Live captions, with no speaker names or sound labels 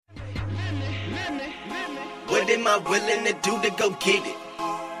What am I willing to do to go get it?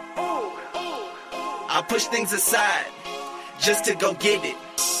 I push things aside just to go get it.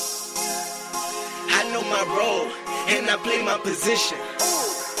 I know my role and I play my position.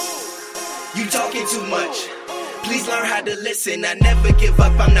 You talking too much. Please learn how to listen. I never give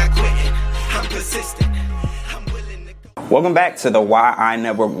up, I'm not quitting. I'm persistent. I'm willing to go. Welcome back to the Why I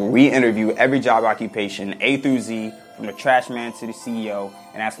Network, where we interview every job occupation, A through Z, from the trash man to the CEO,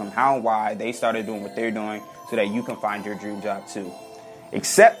 and ask them how and why they started doing what they're doing so that you can find your dream job too.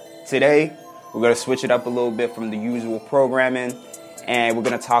 Except today, we're going to switch it up a little bit from the usual programming, and we're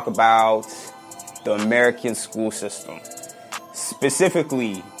going to talk about the American school system,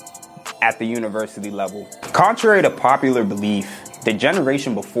 specifically at the university level. Contrary to popular belief, the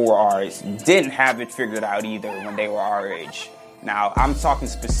generation before ours didn't have it figured out either when they were our age. Now, I'm talking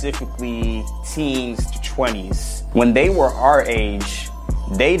specifically teens to 20s. When they were our age,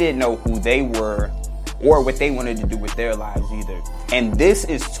 they didn't know who they were or what they wanted to do with their lives either. And this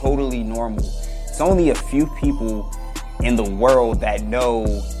is totally normal. It's only a few people in the world that know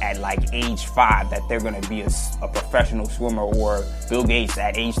at like age 5 that they're going to be a professional swimmer, or Bill Gates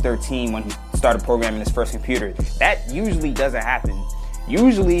at age 13 when he started programming his first computer. That usually doesn't happen.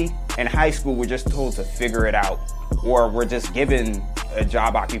 Usually in high school, we're just told to figure it out, or we're just given a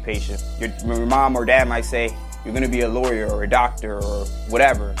job occupation. Your mom or dad might say, you're going to be a lawyer or a doctor or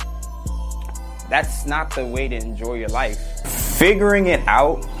whatever. That's not the way to enjoy your life. Figuring it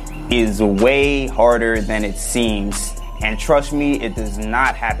out is way harder than it seems. And trust me, it does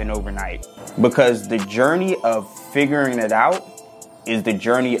not happen overnight, because the journey of figuring it out is the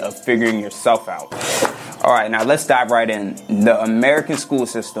journey of figuring yourself out. All right, now let's dive right in. The American school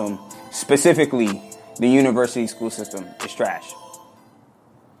system, specifically the university school system, is trash.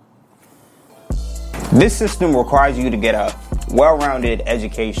 This system requires you to get a well-rounded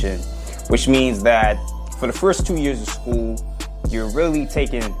education, which means that for the first 2 years of school, you're really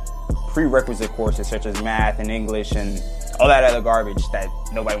taking prerequisite courses such as math and English and all that other garbage that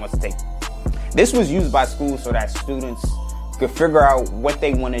nobody wants to take. This was used by schools so that students could figure out what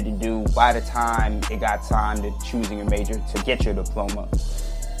they wanted to do by the time it got time to choosing a major to get your diploma.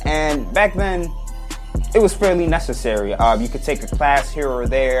 And back then, it was fairly necessary. You could take a class here or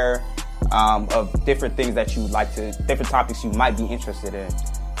there of different things that you would like to, different topics you might be interested in.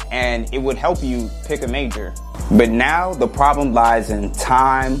 And it would help you pick a major. But now the problem lies in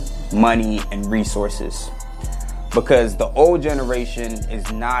time, money, and resources. Because the old generation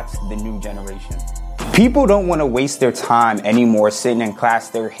is not the new generation. People don't want to waste their time anymore sitting in class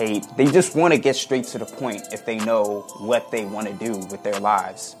they hate. They just want to get straight to the point if they know what they want to do with their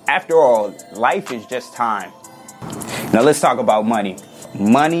lives. After all, life is just time. Now let's talk about money.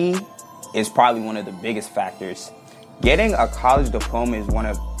 Money is probably one of the biggest factors. Getting a college diploma is one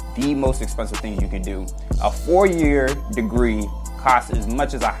of the most expensive things you can do. A 4-year degree costs as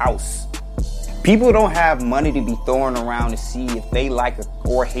much as a house. People don't have money to be throwing around to see if they like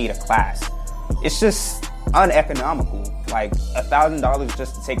or hate a class. It's just uneconomical. Like $1,000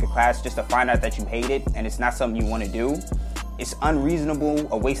 just to take a class just to find out that you hate it and it's not something you want to do. It's unreasonable,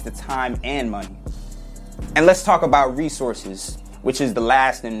 a waste of time and money. And let's talk about resources, which is the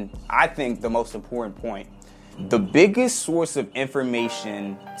last and I think the most important point. The biggest source of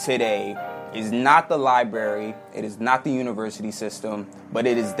information today is not the library, it is not the university system, but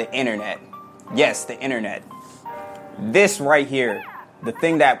it is the internet. Yes, the internet. This right here, the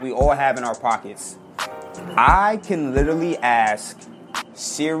thing that we all have in our pockets. I can literally ask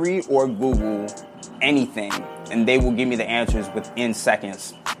Siri or Google anything, and they will give me the answers within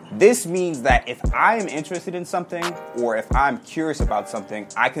seconds. This means that if I am interested in something, or if I'm curious about something,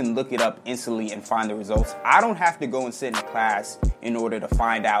 I can look it up instantly and find the results. I don't have to go and sit in a class in order to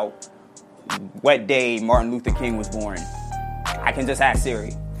find out what day Martin Luther King was born. I can just ask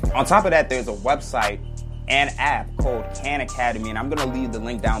Siri. On top of that, there's a website and app called Khan Academy, and I'm going to leave the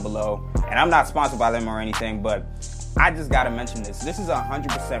link down below. And I'm not sponsored by them or anything, but I just got to mention this. This is a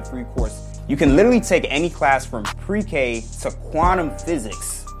 100% free course. You can literally take any class from pre-K to quantum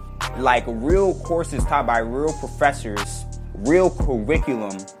physics, like real courses taught by real professors, real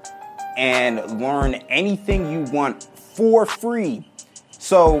curriculum, and learn anything you want for free.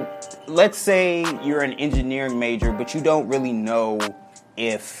 So let's say you're an engineering major, but you don't really know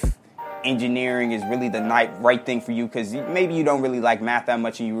if engineering is really the right thing for you, because maybe you don't really like math that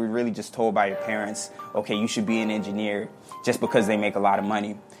much and you were really just told by your parents, okay, you should be an engineer just because they make a lot of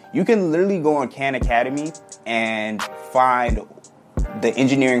money. You can literally go on Khan Academy and find the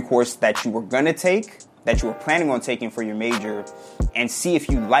engineering course that you were going to take, that you were planning on taking for your major, and see if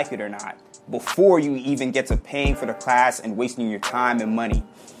you like it or not before you even get to paying for the class and wasting your time and money.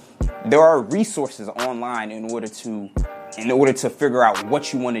 there are resources online in order to figure out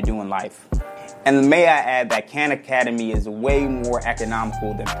what you want to do in life. And may I add that Khan Academy is way more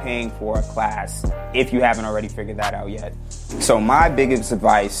economical than paying for a class if you haven't already figured that out yet. So my biggest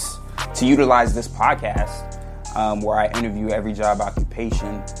advice to utilize this podcast, where I interview every job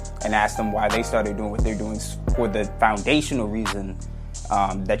occupation and ask them why they started doing what they're doing for the foundational reason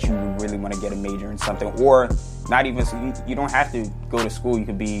that you really want to get a major in something, or not even, so you don't have to go to school. You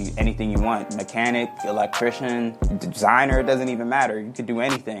could be anything you want, mechanic, electrician, designer, it doesn't even matter. You could do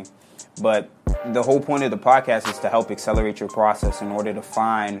anything. But the whole point of the podcast is to help accelerate your process in order to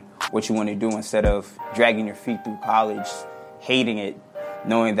find what you want to do instead of dragging your feet through college, hating it,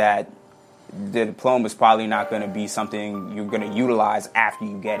 knowing that the diploma is probably not going to be something you're going to utilize after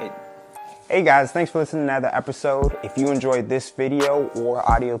you get it. Hey guys, thanks for listening to another episode. If you enjoyed this video or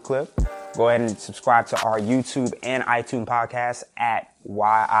audio clip, go ahead and subscribe to our YouTube and iTunes podcast at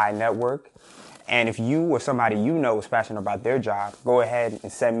YI Network. And if you or somebody you know is passionate about their job, go ahead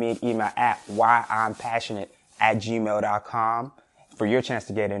and send me an email at whyimpassionate@gmail.com for your chance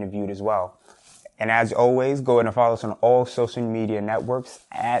to get interviewed as well. And as always, go ahead and follow us on all social media networks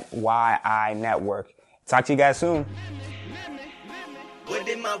at YI Network. Talk to you guys soon. What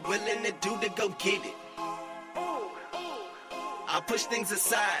am I willing to do to go get it? I push things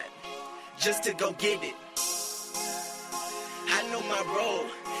aside just to go get it. I know my role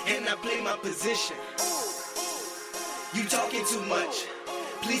and I play my position. You talking too much.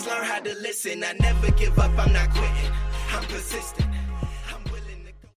 Please learn how to listen. I never give up, I'm not quitting. I'm persistent.